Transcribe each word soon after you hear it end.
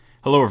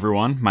Hello,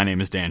 everyone. My name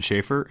is Dan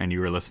Schaefer, and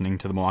you are listening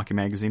to the Milwaukee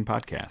Magazine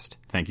Podcast.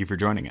 Thank you for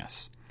joining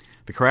us.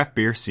 The craft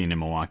beer scene in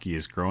Milwaukee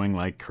is growing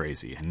like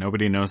crazy, and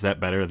nobody knows that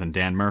better than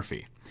Dan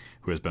Murphy,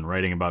 who has been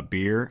writing about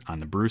beer on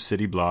the Brew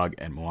City blog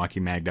at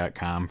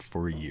MilwaukeeMag.com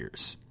for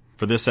years.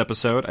 For this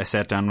episode, I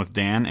sat down with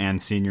Dan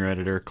and senior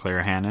editor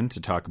Claire Hannon to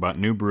talk about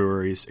new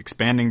breweries,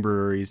 expanding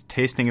breweries,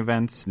 tasting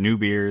events, new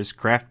beers,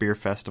 craft beer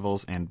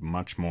festivals, and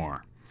much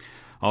more.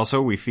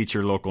 Also, we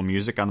feature local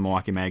music on the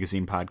Milwaukee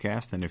Magazine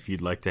Podcast, and if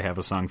you'd like to have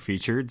a song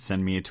featured,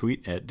 send me a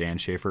tweet at Dan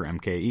Schaefer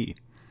MKE.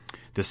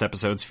 This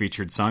episode's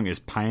featured song is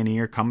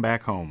Pioneer Come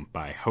Back Home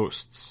by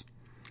Hosts.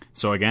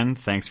 So again,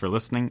 thanks for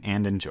listening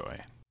and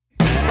enjoy.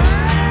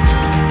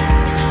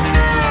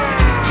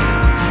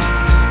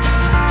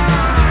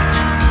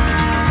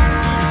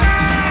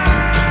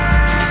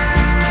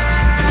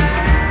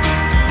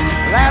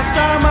 Last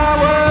time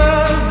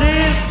I was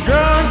this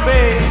drunk,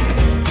 babe,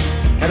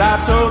 and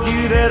I told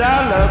you that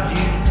I loved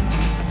you.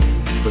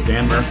 So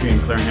Dan Murphy and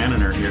Claire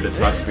Hannon are here to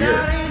talk beer.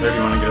 Claire, do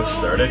you want to get us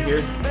started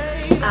here?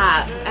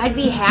 I'd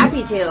be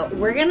happy to.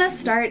 We're going to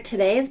start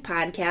today's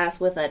podcast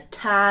with a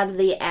Todd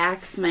the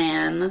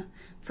Axeman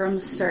from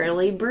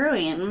Surly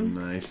Brewing.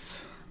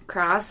 Nice.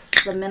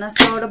 Across the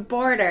Minnesota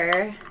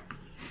border.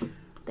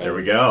 There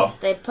we go.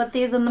 They put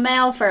these in the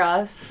mail for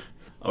us.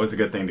 Always a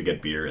good thing to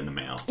get beer in the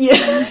mail. Yeah.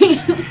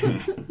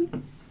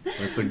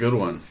 That's a good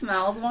one.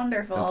 Smells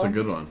wonderful. That's a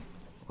good one.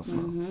 I'll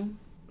smell. Mm-hmm.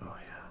 Oh,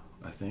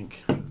 yeah. I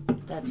think.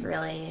 That's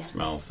really...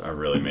 Smells are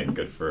really make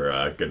good for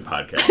a good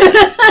podcast.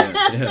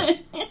 Yeah.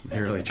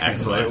 They really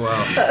translate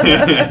well.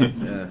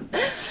 Yeah.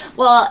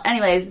 Well,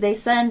 anyways, they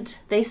sent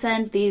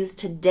these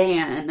to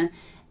Dan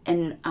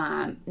and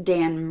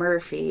Dan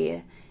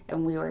Murphy,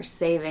 and we were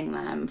saving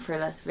them for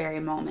this very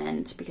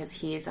moment because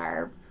he's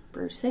our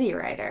Brew City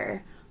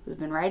writer who's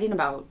been writing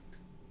about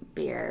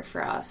beer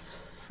for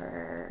us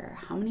for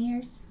how many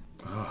years?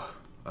 Oh,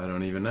 I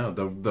don't even know.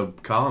 The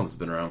column's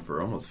been around for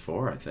almost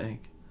 4, I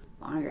think.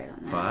 Longer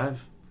than that.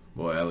 5?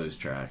 Boy, I lose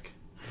track.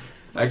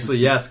 Actually,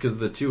 yes, because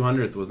the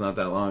 200th was not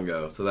that long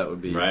ago, so that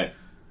would be right.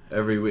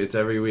 Every week. It's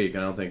every week. I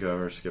don't think I've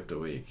ever skipped a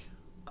week.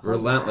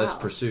 Relentless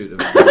pursuit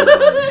of so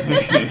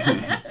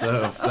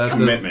that's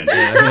commitment.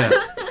 Yeah.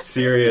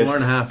 Serious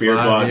 4.5, beer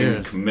 5 blogging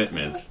years.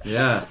 commitment.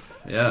 Yeah.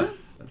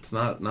 It's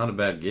not a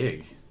bad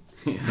gig.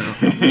 You know?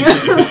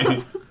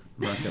 I'm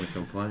not going to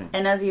complain.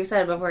 And as you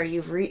said before,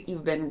 you've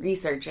been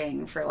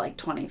researching for like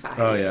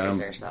 25 years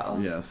or so.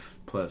 Yes,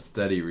 plus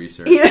steady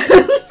research.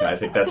 I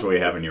think that's what we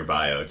have in your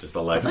bio, just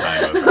a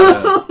lifetime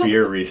of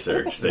beer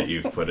research that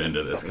you've put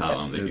into this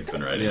column that you've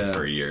been writing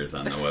for years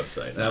on the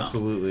website now.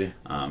 Absolutely.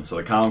 So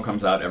the column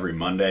comes out every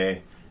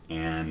Monday,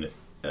 and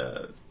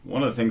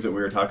one of the things that we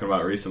were talking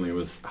about recently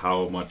was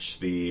how much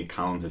the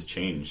column has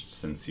changed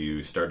since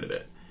you started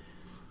it.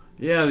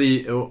 Yeah,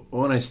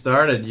 when I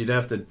started,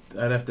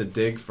 I'd have to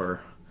dig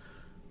for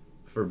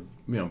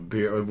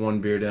beer,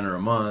 one beer dinner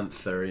a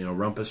month, or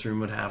Rumpus Room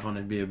would have one.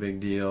 It'd be a big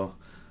deal.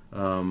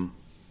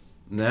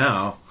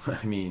 Now,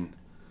 I mean,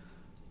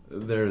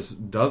 there's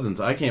dozens.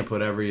 I can't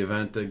put every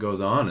event that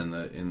goes on in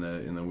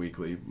the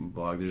weekly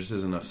blog. There just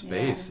isn't enough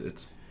space. Yeah.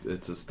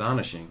 It's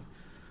astonishing.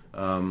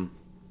 Tastings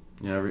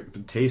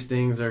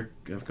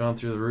have gone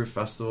through the roof.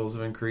 Festivals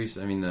have increased.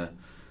 I mean, the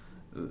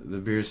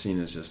beer scene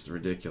is just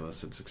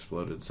ridiculous. It's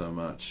exploded so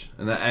much,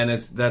 and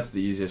that's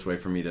the easiest way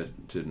for me to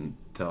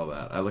tell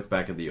that. I look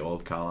back at the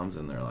old columns,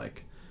 and they're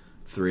like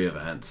 3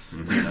 events.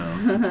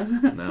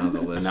 Now the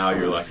list. And now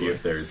you're lucky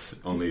if there's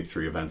only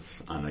 3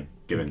 events on a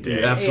given day.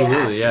 Yeah,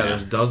 absolutely, yeah.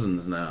 There's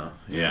dozens now.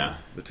 Yeah,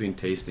 between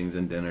tastings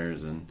and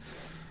dinners and.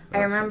 I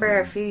remember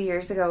a few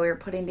years ago we were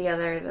putting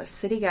together the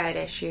City Guide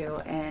issue,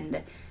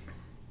 and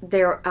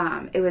there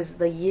it was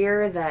the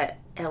year that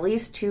at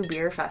least 2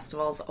 beer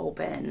festivals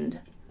opened.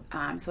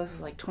 So this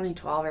was like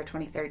 2012 or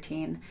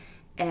 2013.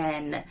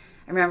 And I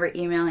remember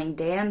emailing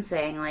Dan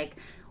saying, like,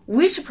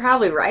 we should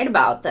probably write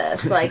about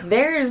this. Like,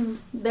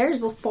 there's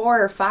 4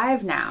 or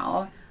 5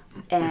 now.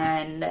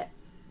 And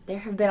there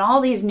have been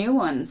all these new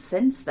ones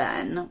since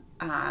then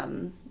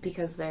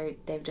because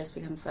they've just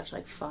become such,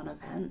 like, fun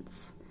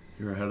events.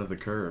 You're ahead of the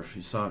curve.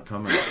 You saw it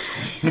coming.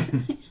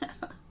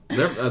 All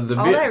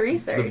that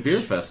research. The Beer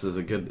Fest is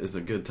a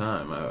good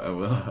time.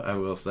 I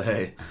will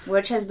say.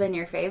 Which has been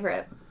your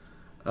favorite?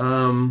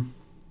 I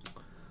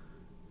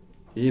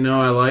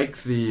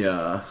like the,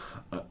 I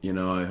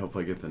hope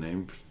I get the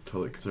name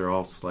totally, because they're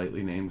all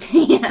slightly named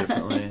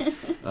differently.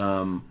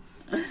 The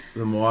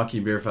Milwaukee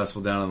Beer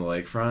Festival down on the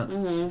lakefront.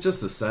 Mm-hmm.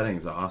 Just the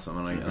setting's awesome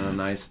on a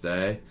nice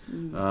day.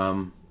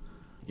 Mm-hmm.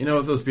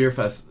 With those beer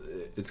fests,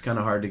 it's kind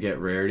of hard to get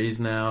rarities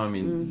now. I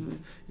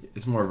mean,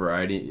 it's more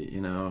variety,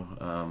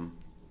 I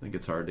think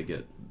it's hard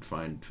to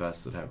find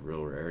fests that have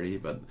real rarity,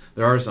 but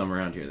there are some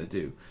around here that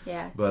do.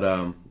 Yeah.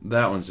 But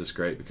that one's just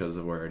great because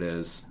of where it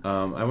is.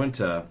 I went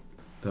to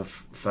the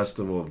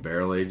Festival of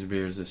Barrel-Aged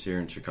Beers this year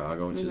in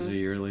Chicago, which is a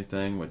yearly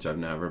thing, which I've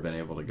never been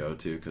able to go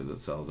to because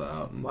it sells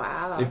out. And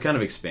wow. They've kind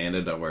of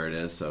expanded to where it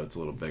is, so it's a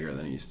little bigger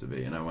than it used to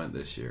be. And I went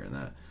this year,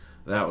 and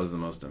that was the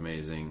most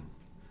amazing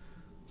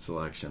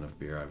selection of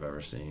beer I've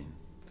ever seen.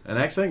 And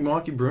actually, I think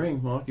Milwaukee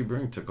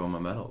Brewing took home a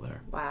medal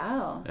there.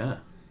 Wow. Yeah.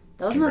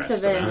 Those Congrats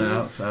must have to been...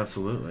 them. Yeah,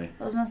 absolutely.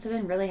 Those must have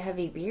been really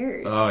heavy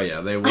beers. Oh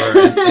yeah, they were,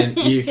 and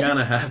you kind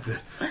of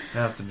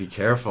have to be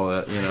careful.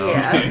 That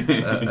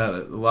Yeah.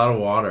 a lot of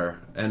water,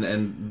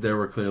 and there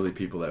were clearly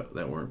people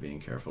that weren't being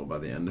careful by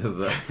the end of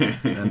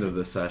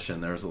the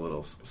session. There was a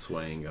little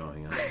swaying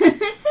going on.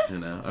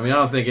 I mean, I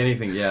don't think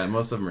anything. Yeah,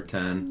 most of them are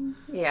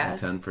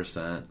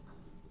 10%.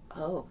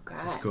 Oh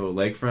God. It's cool.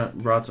 Lakefront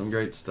brought some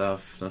great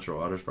stuff. Central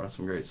Waters brought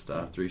some great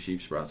stuff. Three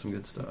Sheeps brought some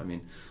good stuff. I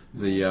mean,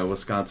 the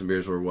Wisconsin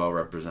beers were well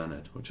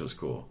represented, which was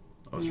cool.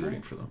 I was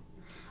rooting for them.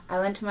 I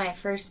went to my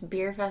first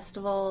beer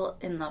festival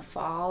in the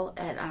fall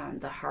at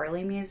the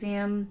Harley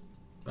Museum.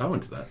 I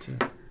went to that too.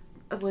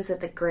 Was it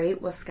the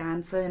Great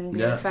Wisconsin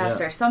Beer Yeah, Fest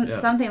yeah, or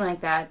something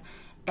like that?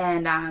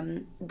 And I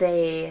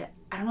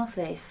don't know if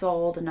they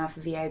sold enough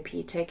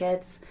VIP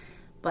tickets,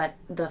 but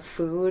the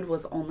food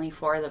was only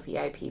for the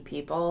VIP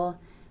people.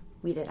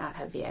 We did not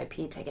have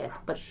VIP tickets,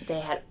 but they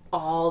had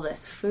all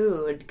this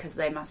food because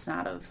they must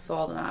not have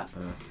sold enough.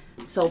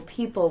 So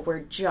people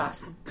were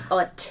just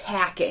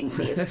attacking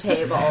these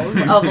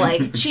tables of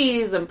like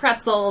cheese and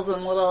pretzels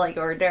and little like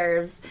hors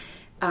d'oeuvres.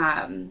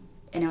 And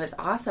it was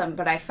awesome.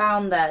 But I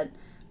found that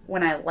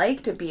when I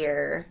liked a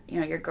beer,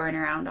 you're going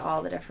around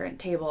all the different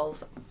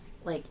tables.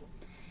 Like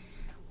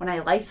when I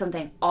liked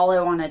something, all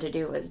I wanted to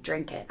do was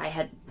drink it. I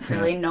had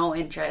really no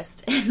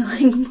interest in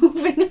like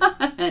moving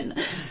on.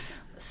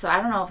 So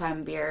I don't know if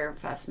I'm beer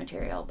fest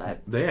material,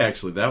 but they had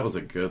some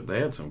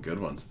good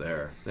ones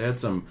there. They had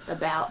some the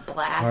Blast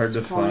hard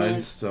to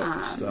Point, find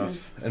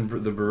stuff. And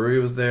the brewery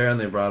was there, and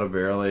they brought a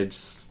barrel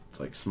aged,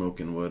 like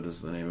Smoking Wood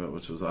is the name of it,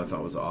 which I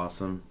thought was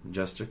awesome.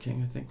 Jester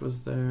King, I think,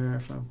 was there,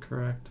 if I'm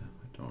correct.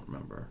 I don't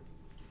remember.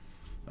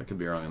 I could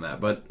be wrong on that,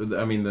 but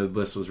I mean the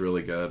list was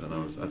really good, and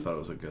I thought it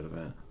was a good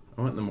event.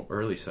 I went in the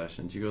early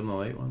session. Did you go in the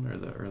late one or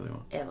the early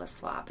one? It was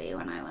sloppy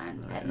when I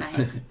went at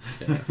night.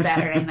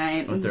 Saturday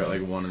night. I went there at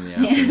like 1 in the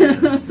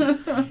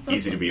afternoon.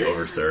 Easy to be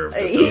overserved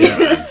at those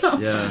events.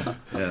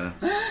 Yeah.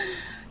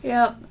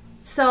 Yep.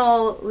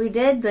 So we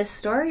did this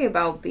story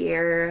about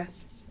beer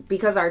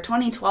because our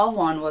 2012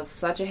 one was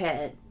such a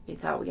hit. We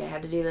thought we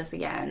had to do this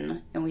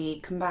again. And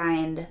we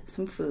combined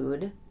some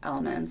food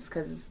elements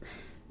because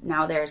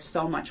now there's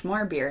so much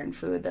more beer and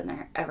food than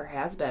there ever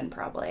has been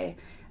probably.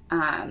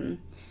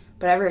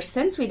 But ever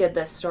since we did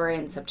this story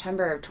in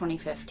September of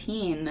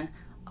 2015,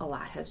 a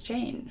lot has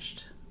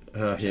changed.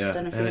 Just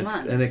in a few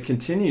months. And it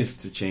continues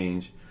to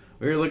change.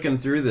 We were looking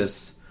through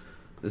this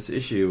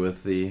issue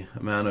with the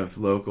amount of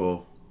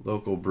local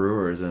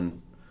brewers,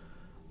 and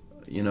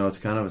it's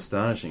kind of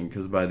astonishing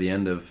because by the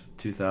end of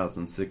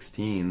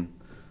 2016,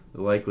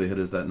 the likelihood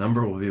is that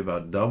number will be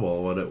about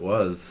double what it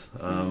was.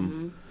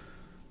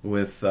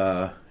 With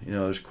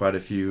there's quite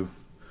a few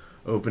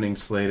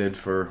openings slated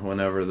for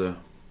whenever the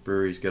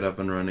breweries get up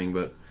and running,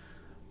 but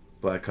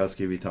Black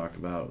Husky we talked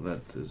about,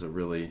 that is a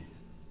really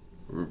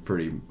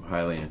pretty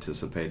highly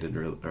anticipated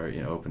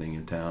opening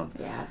in town.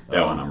 Yeah,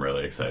 that one I'm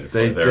really excited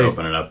for. They're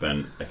opening up,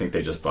 and I think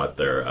they just bought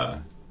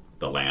their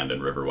the land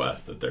in River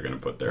West that they're going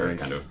to put their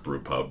kind of brew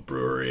pub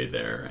brewery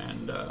there,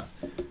 and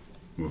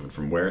moving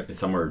from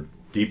somewhere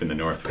deep in the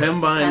north.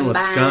 Pembine,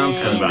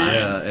 Wisconsin.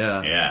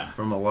 Pembine. Yeah,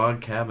 from a log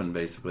cabin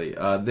basically.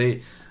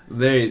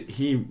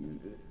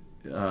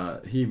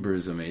 He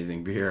brews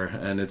amazing beer,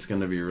 and it's going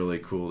to be really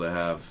cool to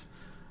have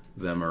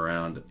them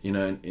around.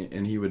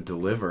 And he would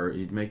deliver.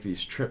 He'd make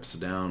these trips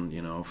down,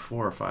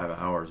 4 or 5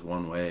 hours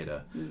one way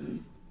to,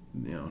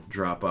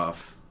 drop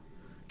off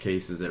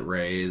cases at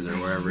Ray's or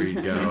wherever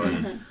he'd go.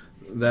 And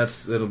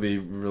it'll be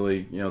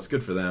really, it's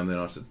good for them. They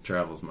don't have to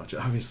travel as much,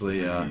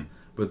 obviously.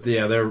 But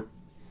yeah, they're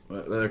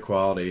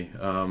quality.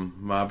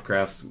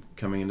 Mobcraft's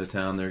coming into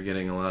town. They're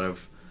getting a lot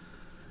of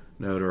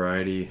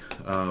notoriety.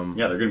 They're going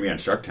to be on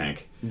Shark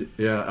Tank.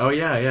 Yeah. Oh,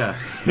 yeah.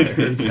 I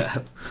heard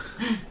that.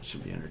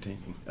 Should be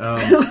entertaining.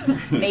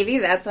 Maybe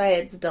that's why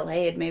it's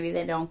delayed. Maybe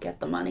they don't get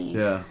the money.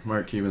 Yeah,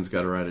 Mark Cuban's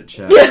got to write a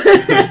check.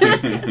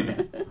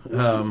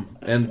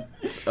 And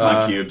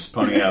on Cubes,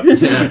 pony up.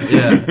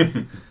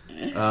 Yeah.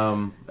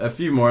 A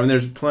few more. I mean,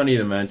 there's plenty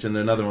to mention.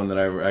 Another one that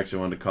I actually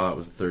wanted to call out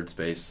was Third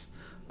Space,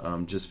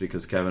 just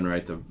because Kevin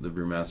Wright, the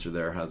brewmaster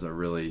there, has a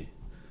really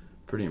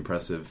pretty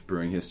impressive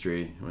brewing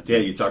history.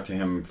 You talked to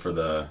him for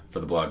the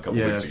blog a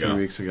couple weeks ago. Yeah, a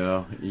few weeks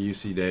ago.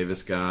 UC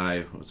Davis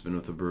guy who's been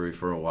with the brewery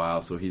for a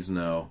while, so he's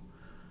no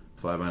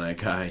fly-by-night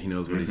guy. He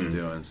knows what he's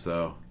doing.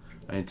 So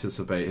I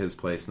anticipate his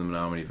place in the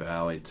Menominee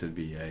Valley to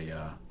be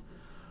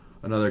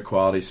another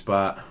quality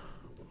spot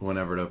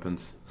whenever it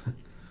opens.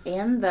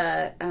 And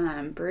the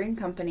brewing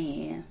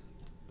company,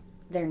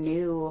 their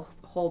new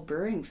whole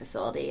brewing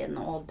facility in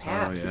the old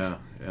Pabst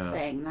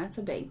thing. That's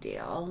a big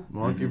deal.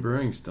 Milwaukee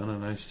Brewing's done a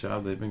nice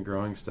job. They've been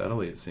growing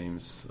steadily, it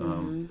seems.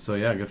 So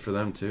yeah, good for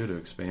them too to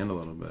expand a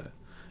little bit.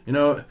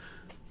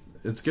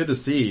 It's good to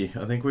see.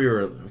 I think we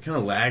kind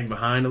of lagged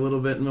behind a little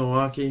bit in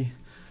Milwaukee.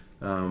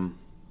 I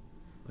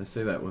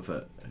say that with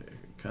a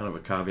kind of a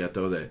caveat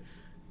though, that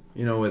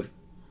with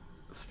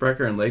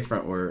Sprecher and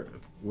Lakefront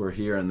were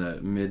here in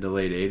the mid to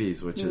late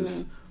 80s, which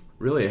is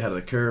really ahead of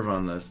the curve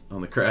on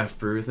the craft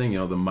brew thing. You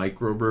know, the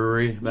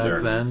microbrewery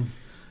back then,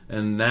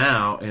 and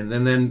now and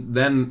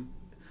then.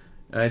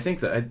 I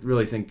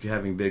really think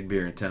having big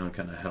beer in town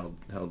kind of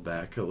held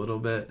back a little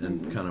bit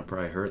and kind of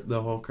probably hurt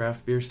the whole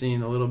craft beer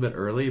scene a little bit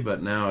early.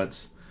 But now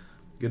it's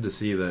good to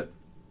see that,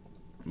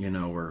 you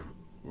know,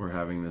 we're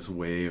having this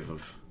wave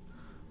of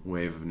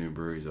new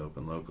breweries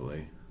open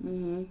locally.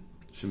 Mm-hmm.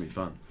 Should be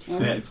fun.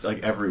 Yeah, it's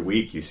like every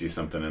week you see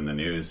something in the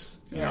news,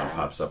 you know,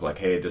 pops up like,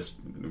 hey,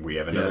 we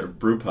have another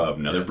brew pub,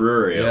 another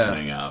brewery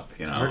opening up.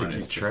 You know, hard to and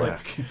keep it's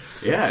track.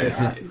 Just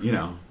like, it's, you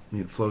know,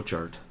 need a flow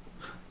chart.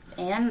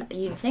 And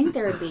you'd think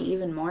there would be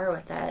even more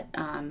with that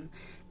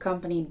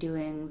company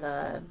doing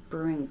the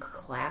brewing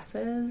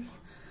classes,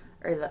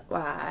 or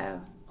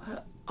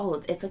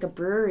it's like a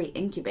brewery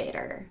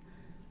incubator.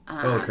 The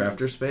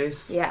crafter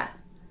space. Yeah.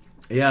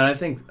 Yeah, I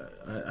think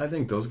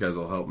those guys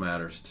will help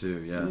matters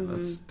too. Yeah,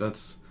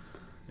 that's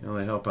you know,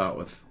 they help out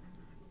with,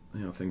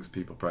 you know, things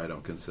people probably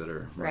don't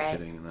consider,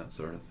 marketing and that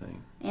sort of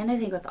thing. And I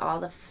think with all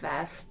the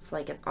fests,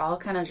 like it's all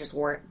kind of just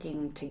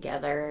working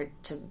together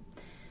to.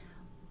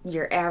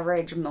 Your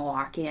average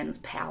Milwaukeean's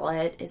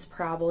palate is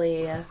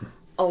probably a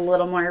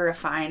little more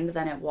refined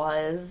than it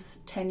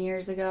was 10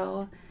 years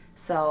ago.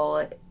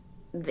 So,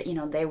 you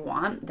know, they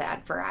want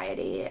that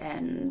variety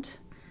and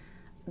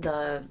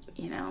the,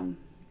 you know...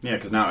 Yeah,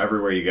 because now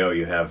everywhere you go,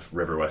 you have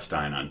River West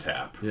Stein on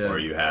tap. Yeah. Or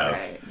you have,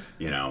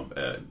 you know,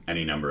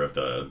 any number of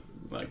the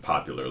like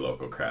popular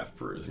local craft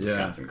brews,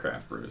 Wisconsin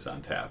craft brews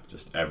on tap,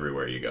 just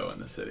everywhere you go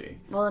in the city.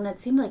 Well, and it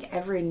seemed like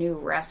every new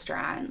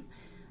restaurant...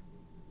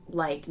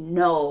 like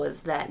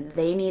knows that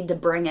they need to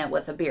bring it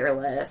with a beer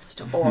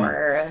list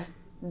or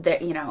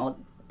that, you know,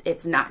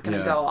 it's not going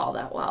to go all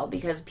that well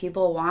because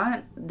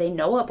they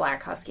know what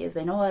Black Husky is,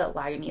 they know what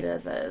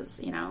Lagunitas is,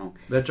 you know.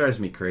 That drives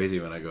me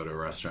crazy when I go to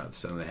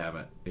restaurants and they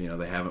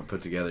haven't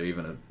put together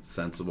even a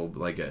sensible,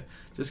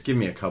 just give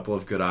me a couple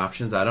of good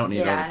options. I don't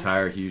need an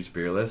entire huge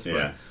beer list,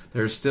 but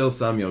there's still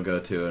some you'll go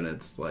to and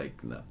it's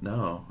like,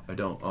 no, I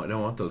don't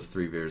want those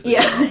 3 beers.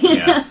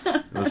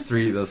 Those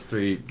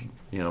three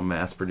you know,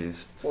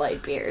 mass-produced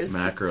light beers,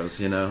 macros.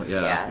 You know,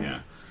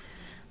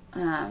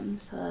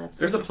 so that's...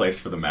 There's a place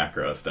for the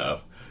macro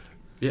stuff.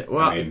 Yeah,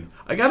 well, I mean,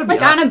 I gotta be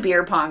like on a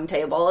beer pong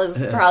table is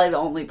probably the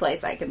only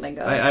place I can think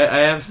of. I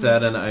have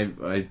said, and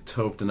I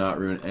hope to not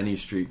ruin any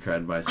street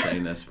cred by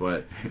saying this,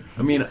 but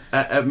I mean,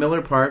 at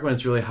Miller Park when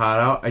it's really hot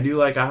out, I do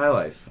like a High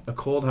Life, a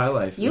cold High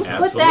Life. You've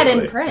put that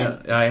in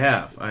print. Yeah, I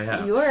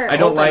have. You were I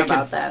don't like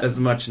about it that. as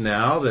much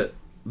now that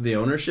the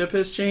ownership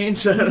has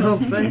changed. I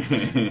don't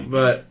think,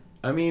 but.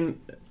 I mean,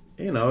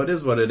 you know, it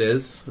is what it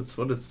is. That's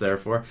what it's there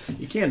for.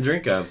 You can't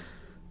drink a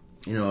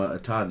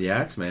Todd the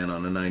Axeman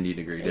on a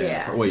 90-degree day.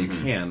 Yeah. Well, you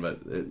can, but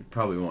it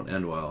probably won't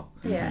end well.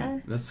 Yeah.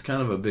 That's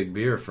kind of a big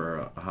beer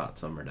for a hot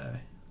summer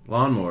day.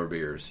 Lawnmower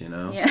beers, you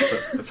know? Yeah.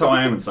 That's how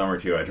I am in summer,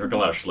 too. I drink a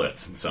lot of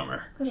Schlitz in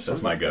summer.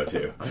 That's my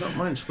go-to. I don't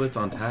mind Schlitz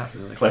on tap.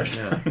 Claire's.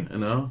 Yeah, you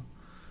know?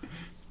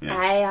 Yeah.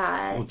 I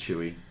a little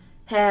chewy.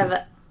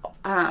 Have...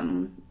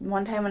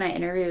 one time when I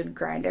interviewed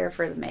Grinder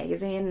for the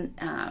magazine,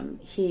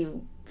 he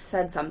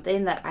said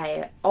something that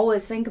I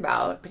always think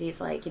about, but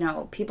he's like, you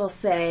know, people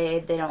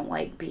say they don't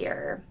like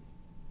beer.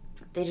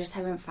 They just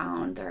haven't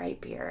found the right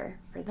beer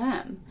for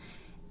them.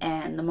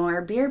 And the more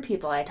beer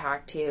people I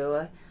talk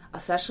to,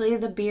 especially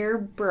the beer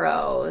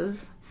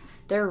bros,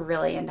 they're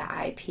really into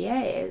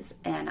IPAs.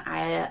 And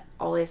I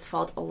always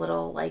felt a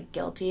little like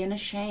guilty and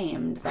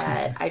ashamed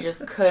that I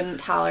just couldn't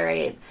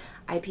tolerate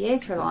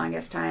IPAs for the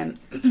longest time.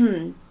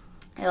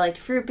 I liked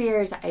fruit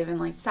beers. I even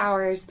liked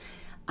sours.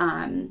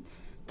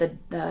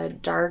 The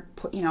dark,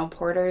 you know,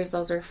 porters,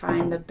 those are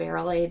fine. The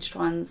barrel-aged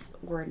ones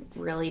were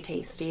really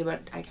tasty,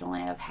 but I can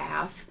only have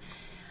half.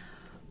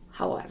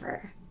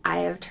 However, I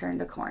have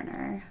turned a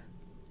corner,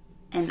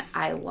 and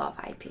I love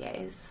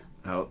IPAs.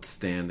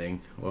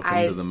 Outstanding.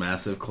 Welcome to the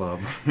massive club.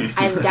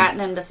 I've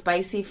gotten into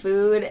spicy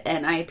food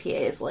and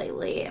IPAs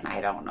lately, and I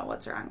don't know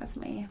what's wrong with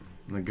me.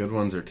 The good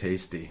ones are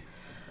tasty,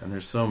 and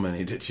there's so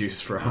many to choose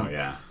from. Oh,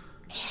 yeah.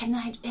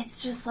 And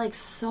it's just like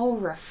so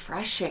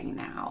refreshing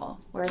now.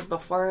 Whereas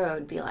before it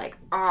would be like,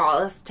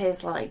 oh, this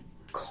tastes like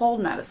cold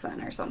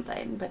medicine or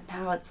something. But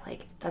now it's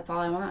like, that's all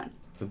I want.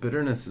 The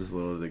bitterness is a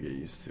little to get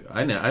used to.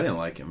 I didn't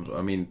like him.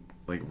 I mean,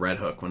 like Red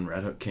Hook, when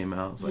Red Hook came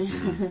out, it's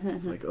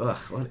like, ugh,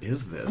 what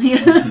is this?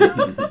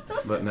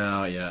 But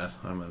now, yeah,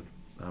 I'm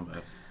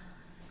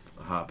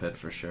a hophead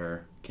for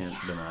sure. Can't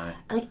deny.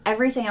 Like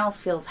everything else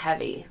feels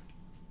heavy.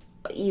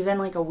 Even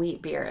like a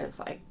wheat beer is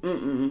like,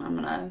 I'm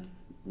gonna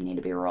need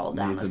to be rolled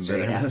down the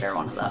street after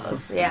one of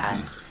those.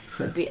 Yeah.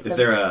 Is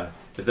there a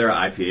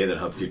IPA that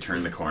helped you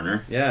turn the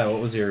corner? Yeah.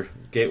 What was your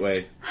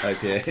gateway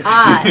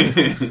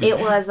IPA? It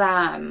was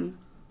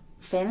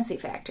Fantasy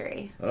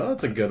Factory. Oh,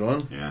 that's a good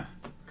one. Yeah.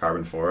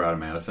 Carbon 4 out of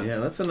Madison. Yeah,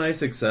 that's a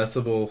nice,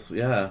 accessible.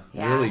 Yeah.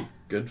 Really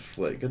good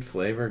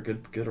flavor,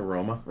 good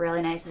aroma.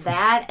 Really nice.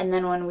 That, and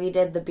then when we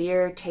did the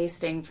beer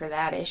tasting for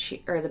that issue,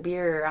 or the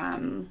beer,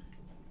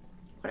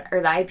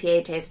 or the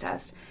IPA taste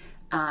test,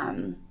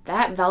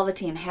 That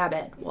Velveteen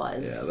Habit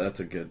was that's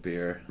a good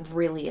beer.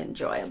 really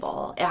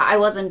enjoyable. I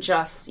wasn't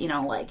just,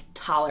 like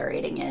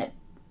tolerating it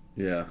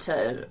Yeah.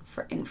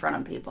 in front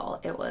of people.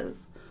 It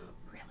was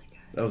really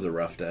good. That was a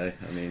rough day.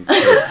 I mean,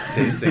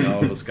 tasting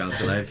all of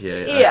Wisconsin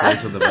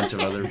IPA with a bunch of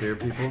other beer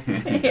people.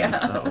 Yeah.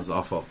 That was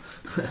awful.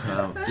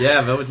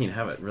 Velveteen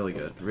Habit, really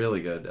good.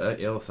 Really good.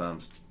 Ale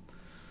sounds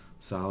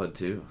solid,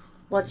 too.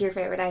 What's your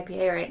favorite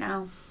IPA right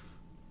now?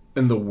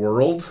 In the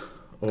world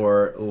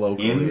or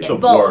locally? In the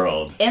Both.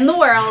 world. In the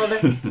world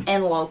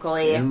and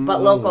locally. But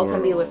the local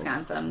can be world.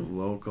 Wisconsin.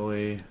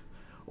 Locally.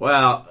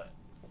 Well,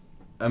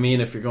 I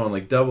mean, if you're going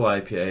like double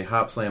IPA,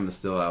 Hop Slam is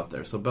still out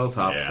there. So Bell's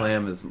Hop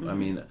Slam is, I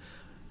mean,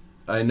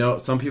 I know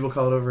some people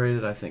call it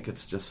overrated. I think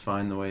it's just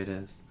fine the way it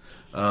is.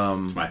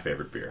 It's my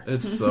favorite beer.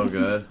 It's so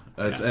good.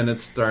 And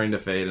it's starting to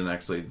fade, and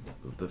actually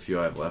the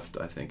few I've left,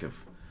 I think of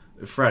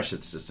fresh,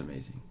 it's just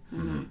amazing.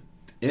 Mm-hmm.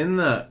 In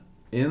the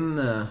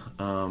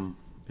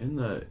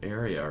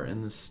area or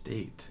in the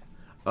state,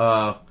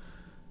 I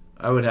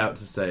would have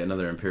to say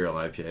another Imperial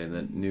IPA,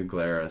 the New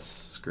Glarus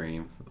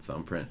Scream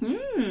Thumbprint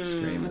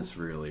Scream is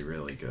really,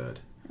 really good.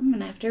 I'm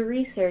gonna have to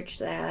research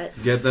that.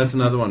 That's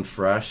another one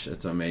fresh.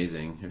 It's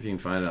amazing. If you can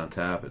find it on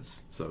tap,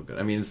 it's so good.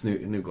 I mean, it's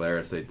New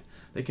Glarus.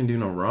 They can do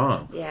no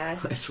wrong. Yeah.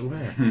 I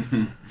swear.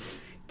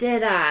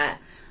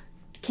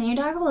 Can you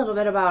talk a little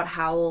bit about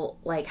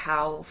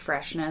how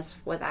freshness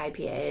with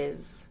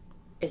IPAs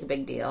is a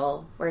big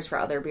deal, whereas for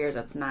other beers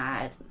it's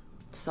not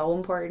so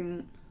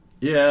important?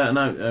 Yeah, and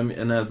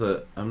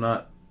I'm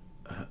not.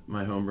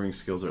 My homebrewing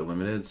skills are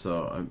limited,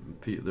 so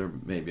there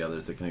may be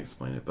others that can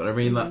explain it. But I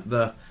mean,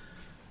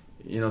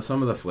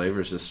 some of the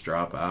flavors just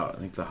drop out. I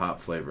think the hop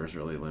flavor is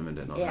really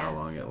limited on how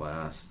long it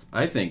lasts.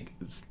 I think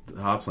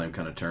the Hop Slam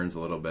kind of turns a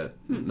little bit,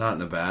 not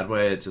in a bad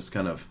way. It's just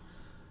kind of,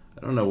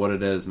 I don't know what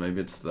it is.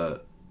 Maybe it's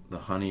the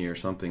honey or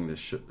something. The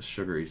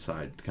sugary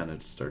side kind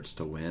of starts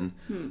to win.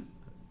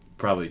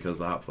 Probably because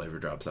the hop flavor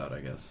drops out,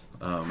 I guess.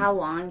 How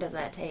long does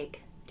that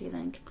take, do you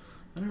think?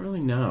 I don't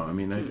really know. I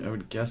mean, I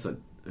would guess a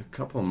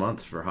couple of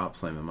months for Hop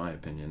Slam, in my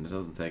opinion. It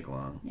doesn't take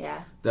long.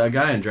 Yeah. The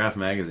guy in Draft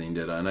Magazine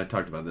and I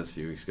talked about this a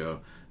few weeks ago,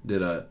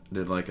 did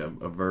like a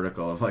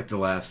vertical of like the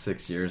last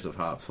 6 years of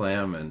Hop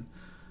Slam, and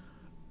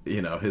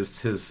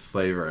his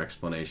flavor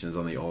explanations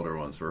on the older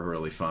ones were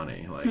really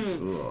funny. Like,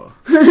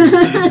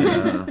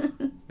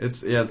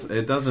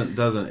 it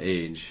doesn't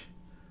age,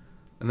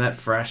 and that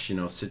fresh,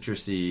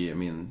 citrusy. I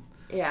mean,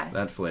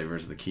 that flavor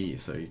is the key.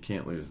 So you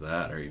can't lose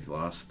that, or you've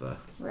lost the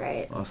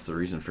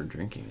reason for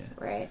drinking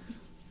it. Right.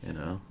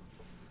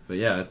 But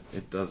yeah,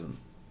 it doesn't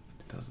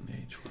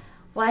age well.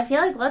 Well, I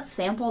feel like let's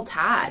sample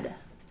Todd.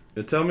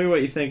 But tell me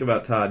what you think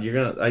about Todd.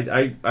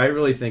 I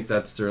really think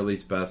that's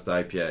Surly's best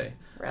IPA.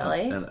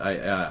 Really? And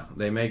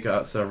they make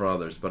several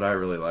others, but I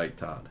really like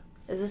Todd.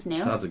 Is this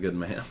new? Todd's a good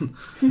man.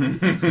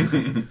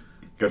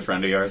 Good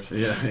friend of yours?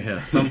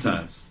 Yeah,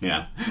 sometimes.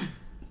 Yeah.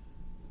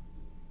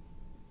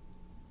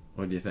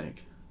 What do you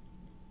think?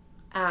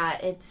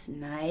 It's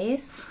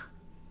nice.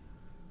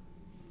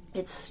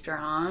 It's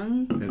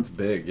strong. It's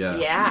big, yeah.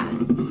 Yeah.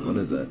 What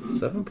is that?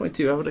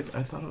 7.2?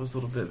 I thought it was a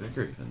little bit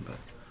bigger even, but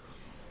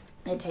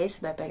it tastes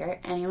a bit bigger.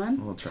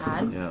 Anyone? We'll try.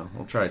 Todd? Yeah,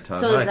 we'll try Todd.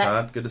 So Hi,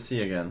 Todd. Good to see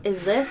you again.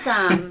 Is this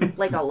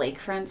like a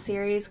lakefront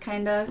series,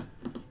 kind of?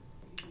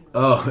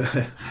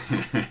 Oh,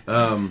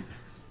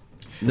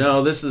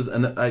 no. This is,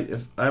 and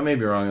I may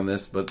be wrong on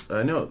this, but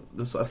I know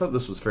this. I thought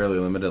this was fairly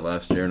limited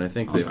last year, and I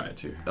think they've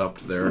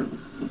upped their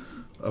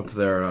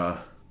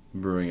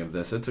brewing of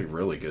this. It's a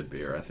really good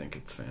beer. I think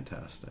it's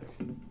fantastic.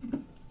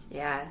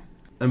 Yeah.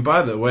 And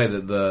by the way,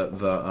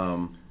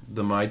 the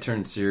My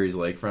Turn series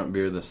Lakefront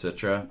beer, the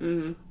Citra.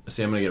 Mm-hmm.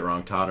 See, I'm gonna get it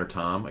wrong. Todd or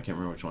Tom? I can't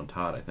remember which one.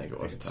 Todd, I think it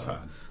was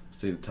Todd.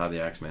 See, Todd the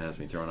Axeman has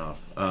me thrown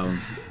off.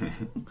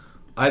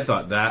 I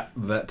thought that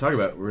talk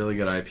about really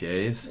good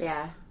IPAs.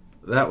 Yeah.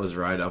 That was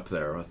right up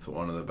there with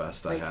one of the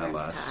best I had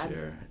last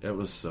year. It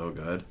was so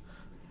good.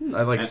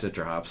 I like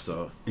Citra hops,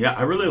 so... Yeah,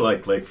 I really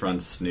like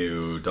Lakefront's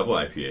new double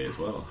IPA as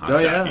well.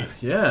 Hot Jockey.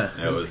 Yeah.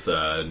 It was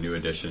a new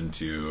addition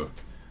to,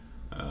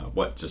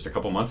 just a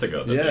couple months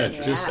ago that they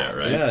introduced that,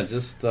 right? Yeah,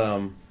 just,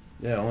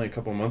 only a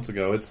couple months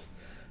ago. It's,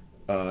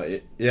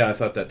 I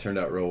thought that turned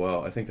out real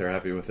well. I think they're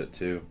happy with it,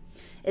 too.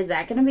 Is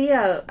that going to be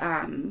a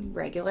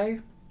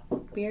regular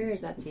beer, or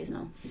is that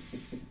seasonal?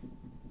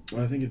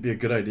 Well, I think it'd be a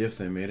good idea if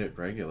they made it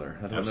regular.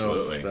 I don't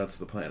know if that's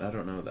the plan. I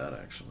don't know that,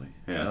 actually.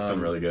 Yeah, it's been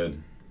really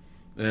good.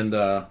 And,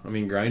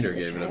 Grindr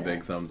gave it a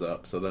big thumbs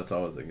up, so that's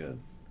always a good.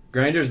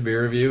 Grindr's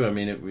beer review, I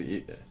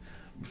mean,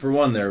 for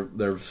one,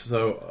 they're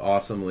so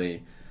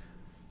awesomely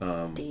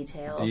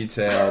detailed,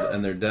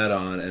 and they're dead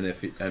on,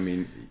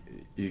 and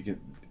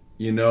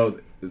you know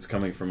it's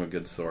coming from a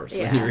good source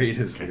when you read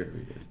his beer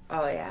review.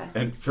 Oh, yeah.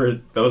 And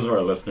for those of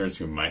our listeners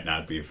who might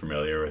not be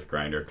familiar with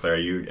Grindr, Claire,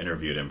 you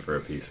interviewed him for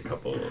a piece a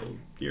couple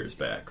years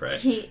back, right?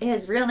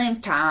 His real name's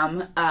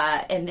Tom,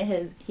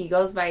 and he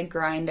goes by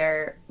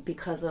Grindr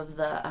because of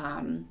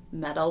the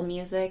metal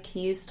music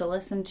he used to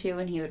listen to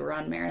when he would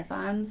run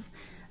marathons.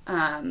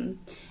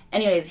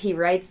 Anyways, he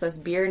writes this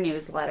beer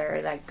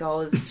newsletter that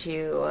goes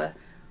to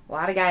a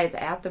lot of guys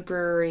at the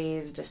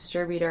breweries,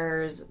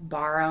 distributors,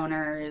 bar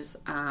owners,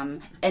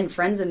 and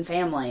friends and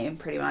family,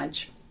 pretty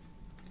much.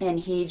 And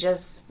he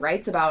just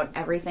writes about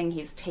everything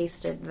he's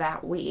tasted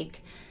that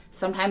week.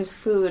 Sometimes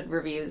food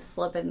reviews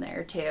slip in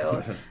there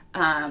too.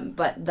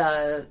 But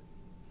the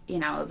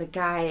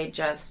guy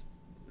just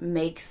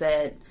makes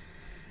it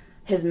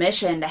his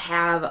mission to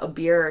have a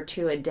beer or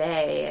two a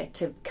day,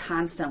 to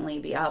constantly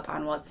be up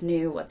on what's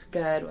new, what's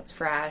good, what's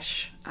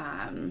fresh.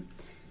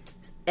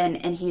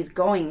 And he's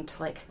going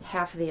to like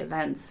half of the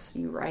events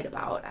you write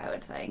about, I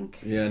would think.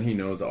 Yeah, and he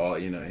knows all,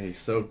 he's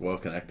so well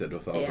connected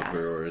with all the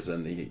brewers,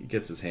 and he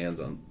gets his hands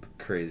on the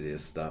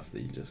craziest stuff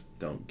that you just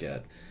don't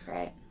get.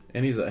 Right.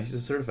 And he's a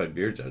certified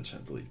beer judge, I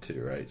believe,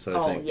 too, right?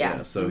 So I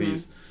think, so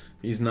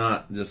he's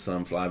not just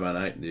some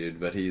fly-by-night dude,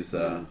 but he's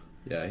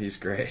he's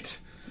great.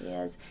 He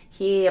is.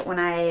 When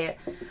I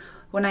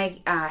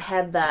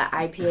had the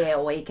IPA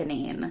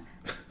awakening,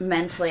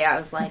 mentally I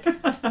was like,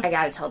 I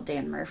gotta tell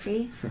Dan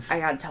Murphy, I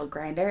gotta tell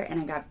Grinder, and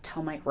I gotta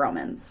tell Mike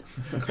Romans.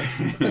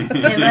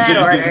 In that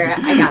order,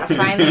 I gotta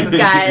find these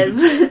guys.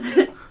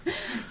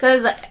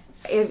 Because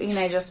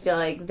I just feel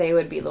like they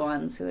would be the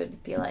ones who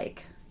would be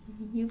like,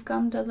 you've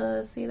come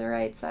to see the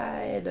right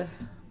side.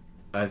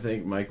 I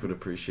think Mike would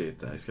appreciate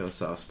that. He's got a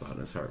soft spot in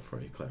his heart for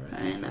you, Claire.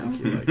 I know. I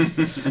think he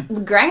likes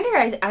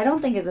Grinder, I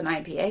don't think is an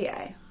IPA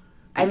guy.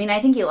 I mean, I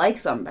think he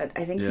likes them, but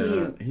I think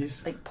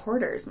he's like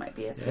porters might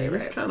be his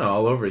favorite. He's kind of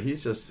all over. He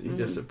just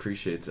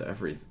appreciates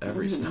every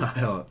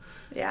style.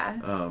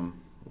 Yeah.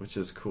 Which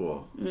is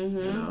cool.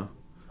 Do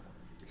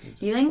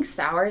you think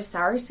sours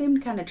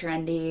seemed kind of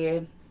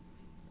trendy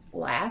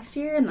last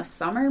year in the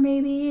summer?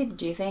 Maybe.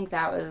 Do you think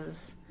that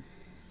was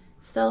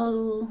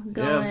still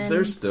going? Yeah,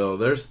 they're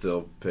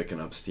still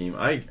picking up steam.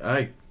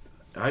 I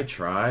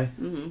try,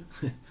 and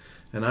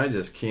I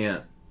just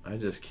can't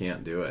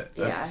do it.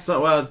 Yeah.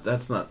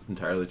 That's not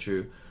entirely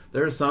true.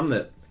 There are some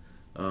that,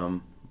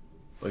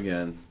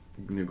 again,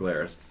 New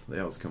Glarus, they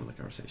always come in the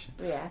conversation.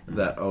 Yeah.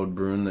 That Oud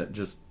Bruin that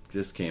just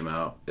came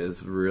out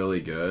is really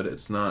good.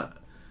 It's not,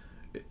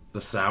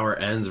 the sour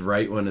ends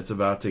right when it's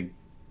about to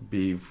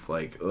be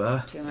like,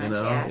 too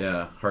much,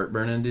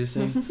 heartburn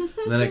inducing.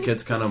 Then it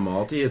gets kind of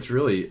malty. It's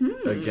really,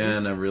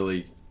 again, a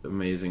really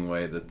amazing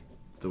way that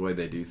the way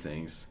they do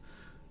things.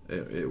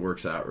 It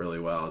works out really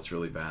well. It's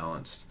really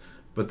balanced.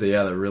 But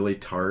they're really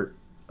tart.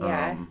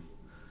 Yeah.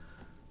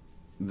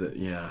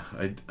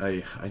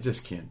 I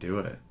just can't do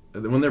it.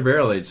 When they're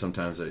barrel aged,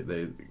 sometimes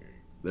they're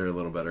a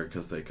little better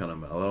because they kind of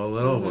mellow a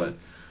little. But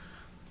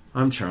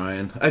I'm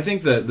trying. I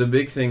think that the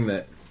big thing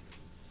that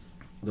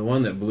the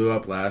one that blew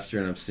up last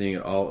year, and I'm seeing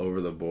it all over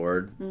the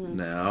board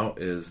now,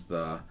 is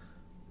the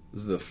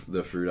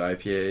fruit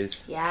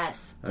IPAs.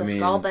 Yes,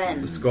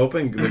 Sculpin. The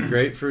Sculpin, the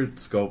grapefruit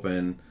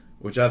Sculpin,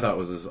 which I thought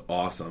was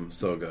awesome,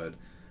 so good.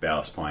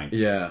 Ballast Point,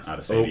 out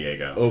of San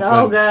Diego.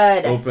 So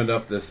good. Opened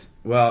up this.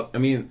 Well, I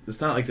mean,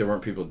 it's not like there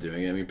weren't people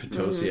doing it. I mean,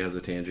 Potosi has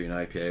a Tangerine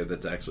IPA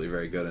that's actually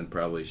very good and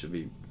probably should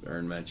be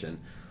earned mention.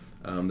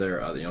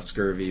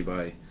 Scurvy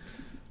by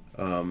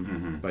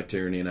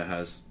Tyrannina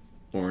has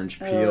orange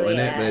peel in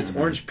it, but it's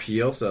orange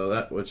peel,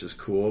 so which is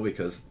cool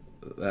because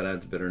that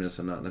adds bitterness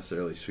and not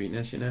necessarily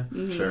sweetness,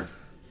 Sure.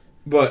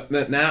 But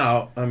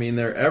now, I mean,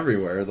 they're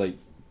everywhere. Like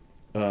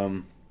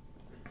New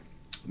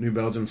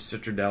Belgium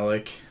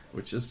Citradelic,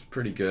 which is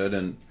pretty good,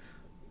 and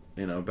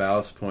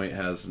Ballast Point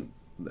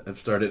have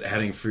started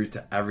adding fruit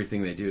to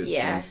everything they do. It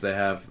seems they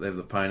have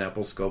the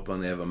pineapple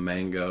Sculpin, they have a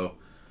mango.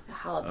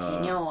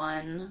 Jalapeno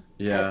one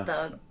at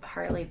the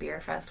Harley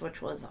Beer Fest,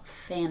 which was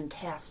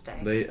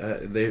fantastic.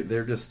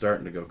 They're just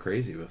starting to go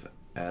crazy with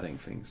adding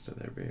things to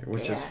their beer,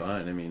 which is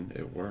fine. I mean,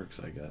 it works,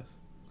 I guess.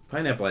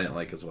 Pineapple I didn't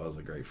like as well as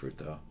the grapefruit,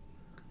 though.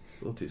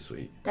 It's a little too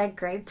sweet. That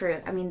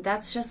grapefruit, I mean,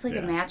 that's just like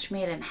a match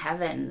made in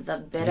heaven. The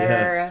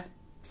bitter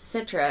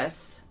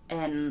citrus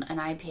and an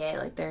IPA,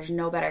 like there's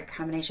no better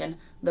combination.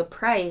 The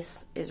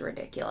price is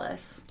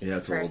ridiculous. Yeah,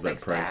 it's a little bit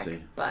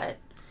pricey, but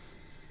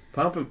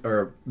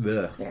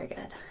it's very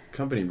good.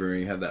 Company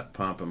Brewing had that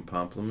Pomp and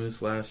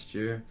Pamplemousse last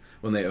year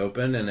when they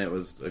opened, and it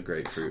was a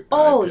grapefruit.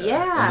 Oh, IPA.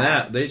 yeah. And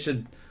that, they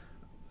should,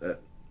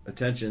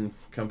 attention,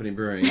 Company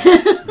Brewing. I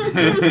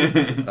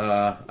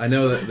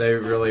know that they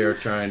really are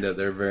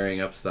they're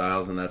varying up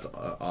styles, and that's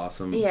an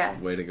awesome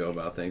way to go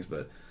about things,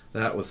 but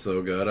that was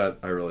so good.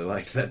 I really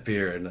liked that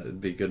beer, and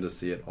it'd be good to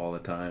see it all the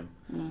time.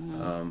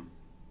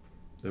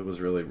 It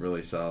was really,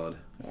 really solid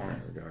in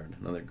that regard.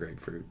 Another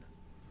grapefruit.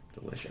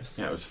 Delicious.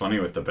 Yeah, it was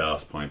funny with the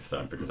Ballast Point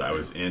stuff because I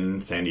was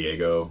in San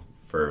Diego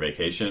for a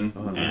vacation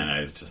and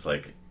I was just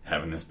like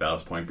having this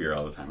Ballast Point beer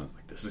all the time. I was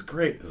like, this is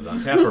great. This is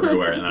on tap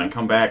everywhere. And then I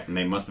come back and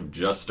they must have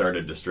just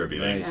started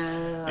distributing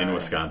in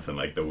Wisconsin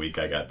like the week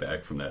I got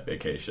back from that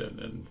vacation.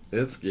 And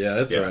it's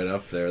right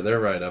up there. They're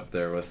right up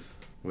there with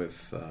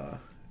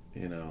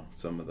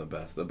some of the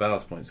best. The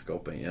Ballast Point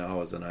Sculpin,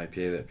 always an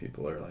IPA that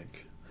people are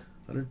like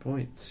 100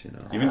 points,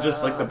 Even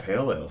just like the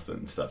pale ales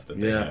and stuff that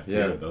they have too.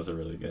 Yeah. Those are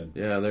really good.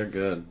 Yeah, they're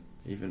good.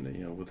 Even,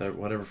 with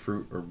whatever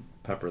fruit or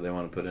pepper they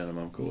want to put in them,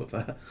 I'm cool with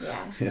that.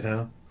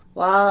 Yeah.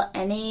 Well,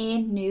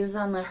 any news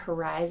on the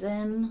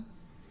horizon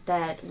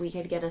that we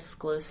could get a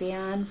Sclusy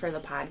on for the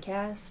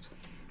podcast?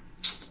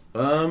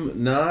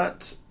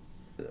 Not.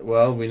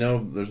 Well, we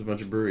know there's a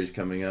bunch of breweries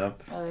coming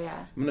up. Oh,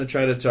 yeah. I'm going to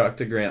try to talk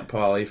to Grant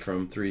Pauly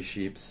from Three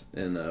Sheeps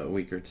in a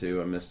week or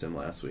two. I missed him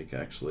last week,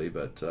 actually,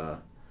 but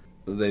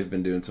they've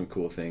been doing some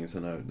cool things,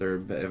 and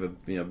they have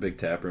a big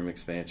taproom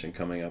expansion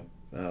coming up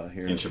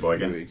here in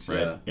Sheboygan, a few weeks.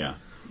 right? Yeah.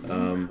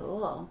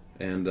 Cool.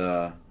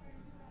 And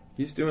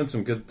he's doing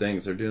some good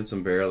things. They're doing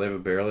some barrel. They have a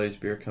barrel-aged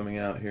beer coming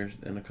out here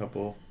in a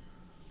couple,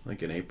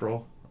 like in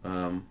April.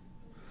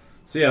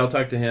 So yeah, I'll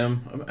talk to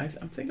him.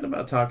 I'm thinking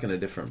about talking to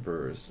different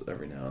brewers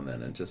every now and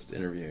then and just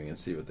interviewing and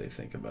see what they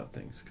think about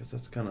things, because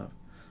that's kind of,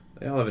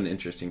 they all have an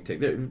interesting take.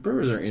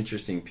 Brewers are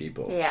interesting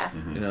people. Yeah.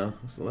 You know,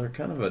 so they're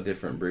kind of a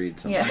different breed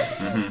sometimes.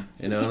 Yeah.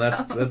 You know, and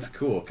that's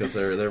cool, because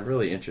they're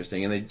really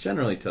interesting, and they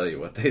generally tell you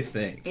what they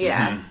think.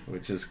 Yeah.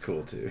 Which is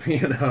cool too.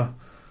 You know.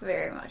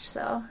 Very much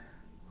so.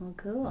 Well,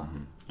 cool.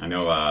 I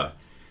know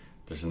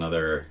there's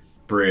another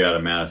brewery out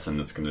of Madison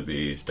that's going to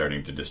be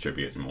starting to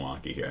distribute in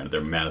Milwaukee here.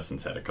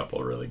 Madison's had a couple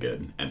of really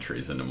good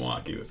entries into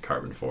Milwaukee with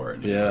Carbon 4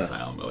 and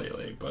Asylum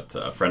lately. But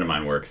a friend of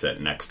mine works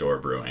at Next Door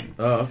Brewing.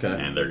 Oh, okay.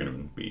 And they're going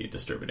to be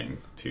distributing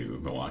to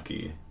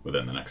Milwaukee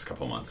within the next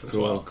couple months as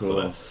Cool, well. cool.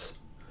 So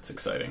that's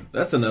exciting.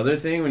 That's another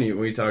thing when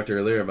we talked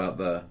earlier about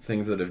the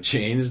things that have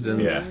changed in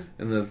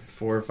the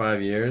 4 or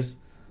 5 years.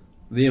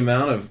 The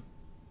amount of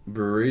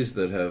breweries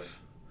that have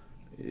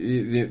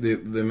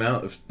the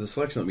amount of the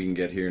selection that we can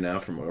get here now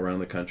from around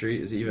the country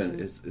is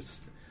even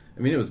it's I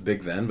mean, it was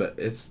big then, but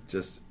it's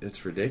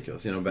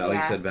ridiculous. You know,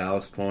 like you said,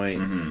 Ballast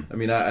Point. I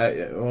mean,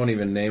 I won't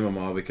even name them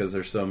all because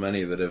there's so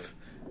many that have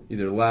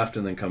either left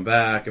and then come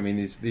back. I mean,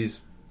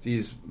 these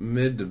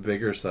mid to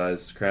bigger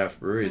sized craft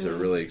breweries are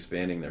really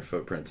expanding their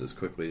footprints as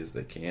quickly as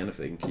they can if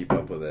they can keep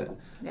up with it.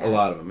 A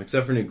lot of them,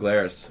 except for New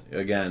Glarus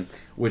again,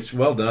 which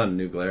well done,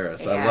 New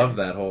Glarus. I love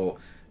that whole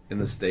in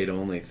the state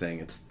only thing.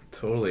 It's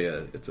totally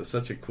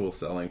such a cool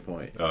selling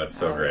point. Oh, it's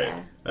so great.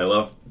 Yeah. I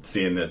love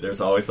seeing that there's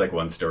always like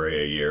one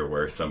story a year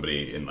where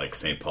somebody in like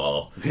St.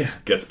 Paul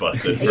gets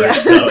busted for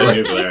selling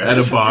New Glarus.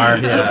 At a bar.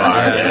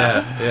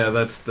 Yeah.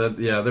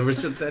 There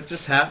was that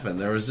just happened.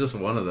 There was just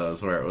one of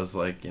those where it was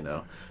like, they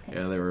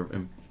were,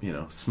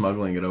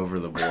 smuggling it over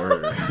the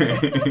border.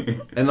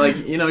 And like,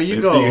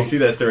 you see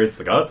that story, it's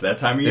like, oh, it's that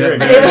time of year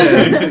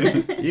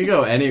again. You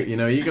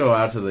go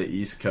out to the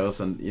East Coast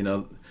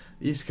and,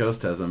 East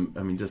Coast has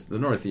just the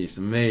Northeast,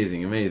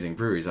 amazing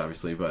breweries,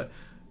 obviously, but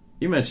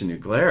you mentioned New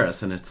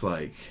Glarus, and it's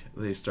like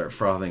they start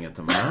frothing at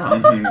the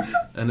mouth,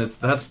 and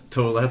that's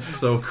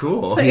so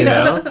cool, you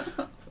know.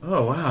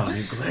 Oh wow,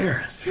 New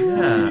Glarus,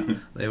 yeah,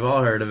 they've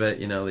all heard of it,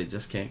 they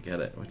just can't get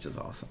it, which is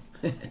awesome,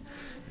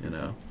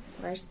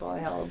 We're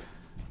spoiled,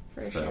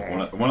 for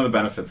sure. One of the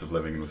benefits of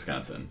living in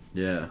Wisconsin.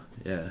 Yeah.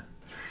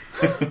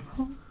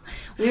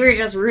 We were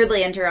just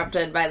rudely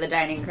interrupted by the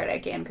dining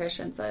critic, Ann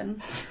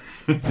Christensen.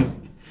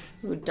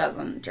 Who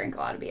doesn't drink a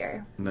lot of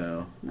beer.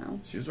 No. No.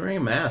 She was wearing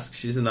a mask.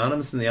 She's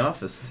anonymous in the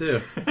office, too.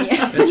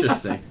 Yeah.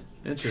 Interesting.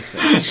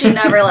 She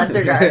never lets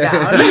her guard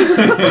down.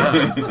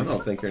 I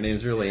don't think her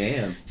name's really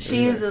Ann.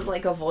 She uses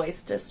like a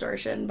voice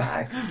distortion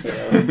box,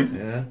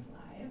 too.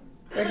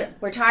 Yeah.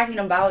 We're talking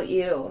about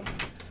you.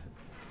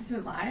 Is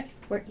it live?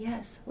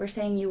 We're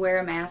saying you wear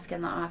a mask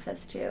in the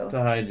office, too.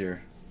 To hide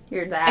you're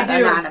that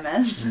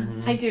anonymous.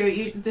 Mm-hmm. I do.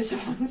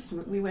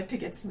 We went to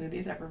get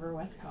smoothies at River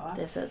West Co-op.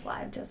 This is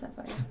live, Joseph.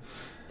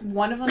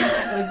 One of them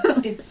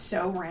it's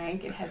so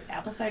rank. It has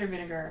apple cider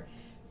vinegar,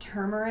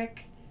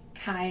 turmeric,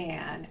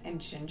 cayenne,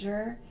 and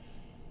ginger.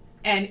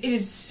 And it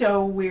is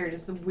so weird.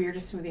 It's the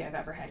weirdest smoothie I've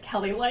ever had.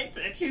 Kelly likes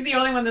it. She's the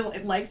only one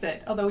that likes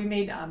it. Although we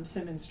made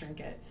Simmons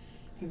drink it.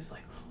 He was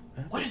like,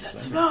 what does that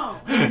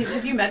smell?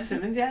 Have you met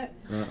Simmons yet?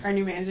 Our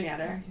new managing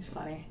editor. He's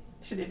funny.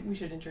 We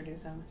should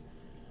introduce him.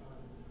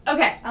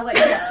 Okay, I'll let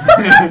you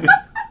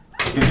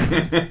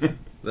go.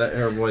 That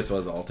her voice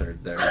was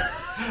altered there.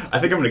 I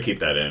think I'm going to keep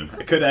that in.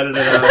 I could edit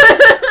it out.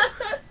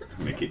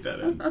 I'm going to keep that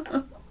in.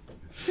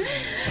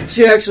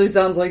 She actually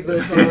sounds like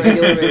this on a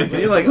regular basis. Can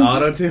you like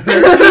auto-tune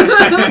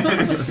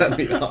her? That'd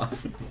be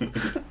awesome.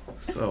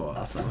 So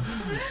awesome.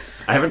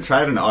 I haven't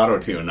tried an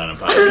auto-tune on a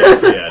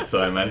podcast yet,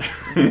 so I might...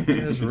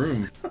 There's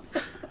room.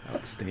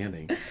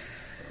 Outstanding.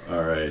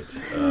 All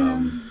right.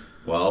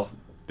 Well,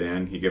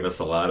 Dan, you give us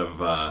a lot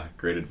of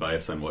great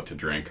advice on what to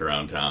drink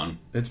around town.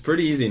 It's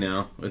pretty easy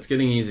now. It's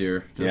getting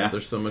easier.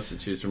 There's so much to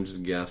choose from.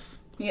 Just guess.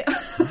 Yeah.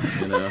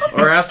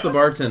 Or ask the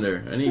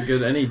bartender.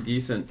 Any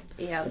decent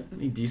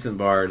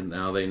bar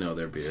now, they know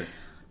their beer.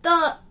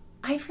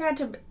 I forgot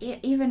to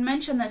even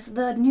mention this.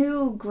 The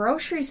new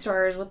grocery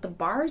stores with the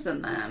bars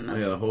in them. Oh,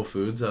 yeah, the Whole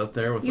Foods out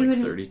there with like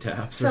 30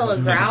 taps. Fill a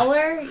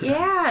growler.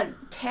 Yeah,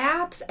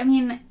 taps. I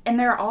mean, and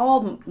they're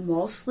all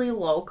mostly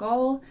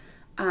local.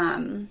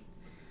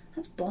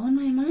 That's blowing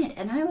my mind.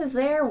 And I was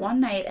there one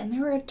night, and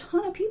there were a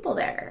ton of people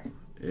there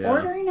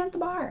ordering at the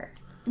bar.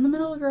 in the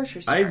middle of a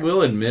grocery store. I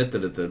will admit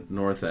that at the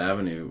North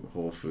Avenue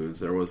Whole Foods,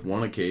 there was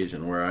one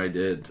occasion where I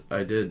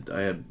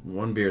had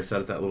one beer set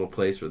at that little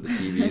place where the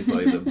TV's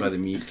like by the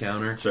meat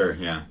counter. Sure,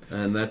 yeah.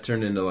 And that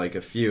turned into like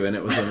a few, and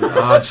it was an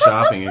odd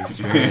shopping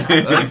experience.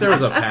 I think there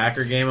was a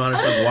Packer game on or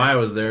something. Why I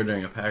was there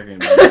during a Packer game.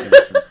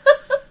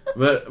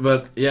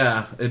 But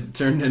yeah, it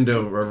turned into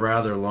a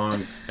rather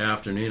long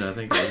afternoon. I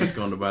think I was just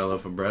going to buy a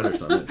loaf of bread or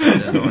something. It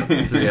turned into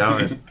like 3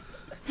 hours.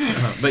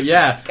 But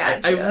yeah,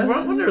 Gotcha. I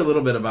wonder a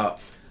little bit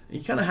about,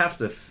 you kind of have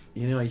to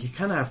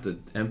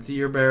empty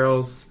your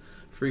barrels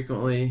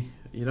frequently.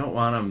 You don't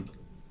want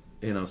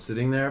them,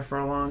 sitting there for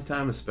a long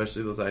time,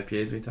 especially those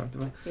IPAs we talked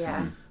about.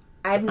 Yeah.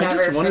 I've never I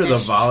just wonder the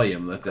finished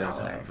volume that they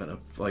growler. have in a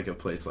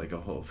place like a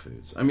Whole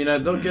Foods. I mean,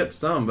 they'll get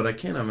some, but I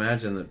can't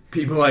imagine that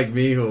people like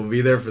me who will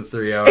be there for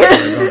 3 hours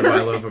and going to buy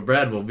a loaf of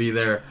bread will be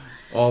there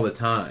all the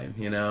time,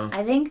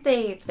 I think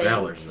they think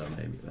Growlers, though,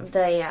 maybe.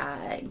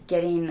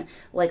 getting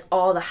like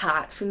all the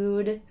hot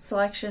food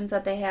selections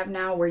that they have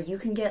now, where you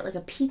can get like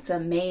a pizza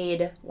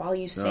made while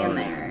you stand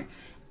there,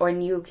 or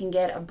you can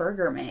get a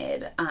burger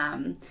made.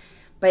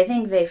 But I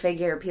think they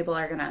figure people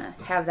are gonna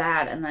have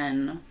that and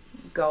then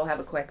go have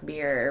a quick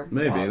beer.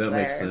 Maybe that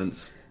makes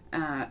sense.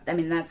 I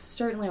mean, that's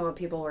certainly what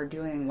people were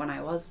doing when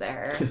I was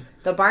there.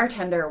 The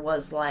bartender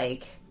was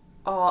like,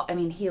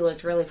 he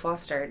looked really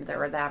flustered. There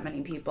were that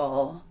many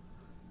people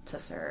to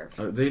serve.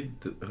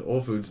 Whole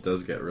Foods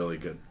does get really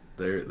good.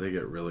 They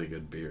get really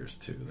good beers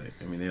too.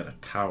 They had a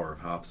tower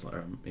of hops,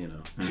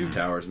 2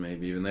 towers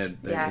maybe even.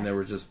 And they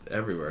were just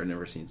everywhere. I've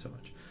never seen so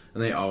much.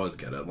 And they always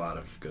get a lot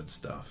of good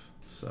stuff.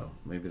 So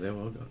maybe they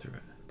will go through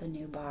it. The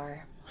new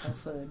bar, Whole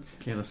Foods.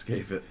 Can't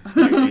escape it.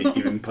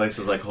 Even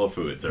places like Whole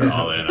Foods are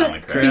all in on the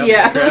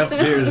craft. Craft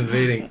beer is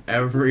invading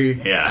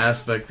every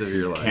aspect of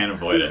your life. Can't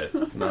avoid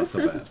it. Not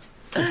so bad.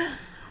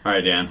 All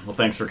right, Dan. Well,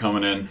 thanks for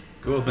coming in.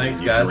 Cool, thanks,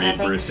 You guys. can read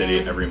Thanks, Brew City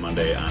Dan. every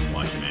Monday on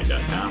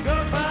MilwaukeeMag.com.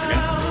 Thanks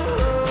again.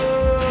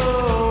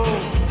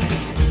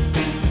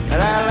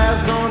 That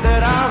last one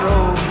that I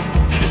rode,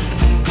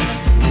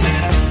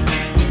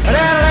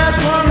 that last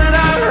one that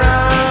I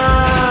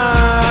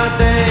rode,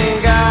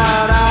 thank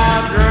God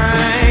I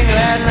drank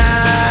that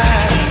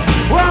night.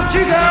 Won't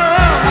you go?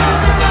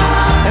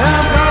 And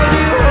I'm calling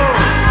you home.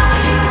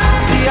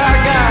 See,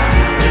 I got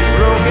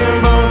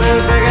broken bones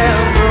as big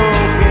as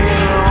broken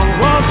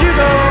arms. Won't you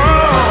go?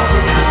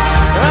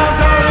 I'm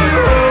calling you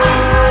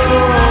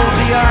home.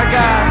 See, I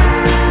got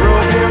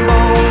broken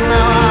bones,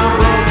 now I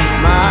broke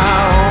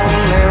my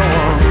only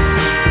one.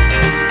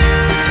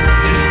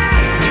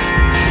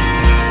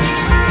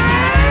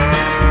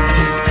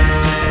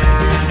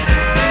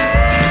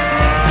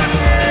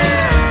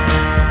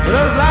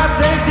 Those lights,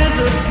 they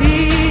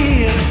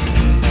disappear,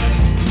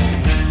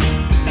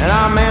 and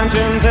our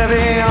mansion's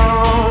heavy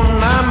on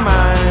my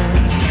mind.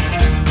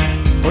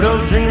 Well,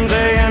 those dreams,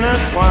 they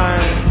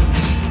intertwine,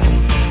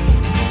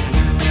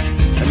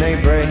 and they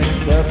break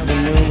up the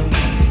moon.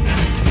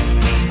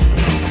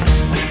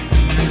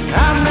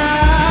 I'm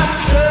not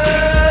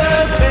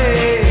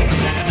certain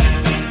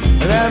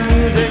that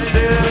music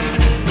still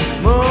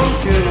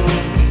moves you.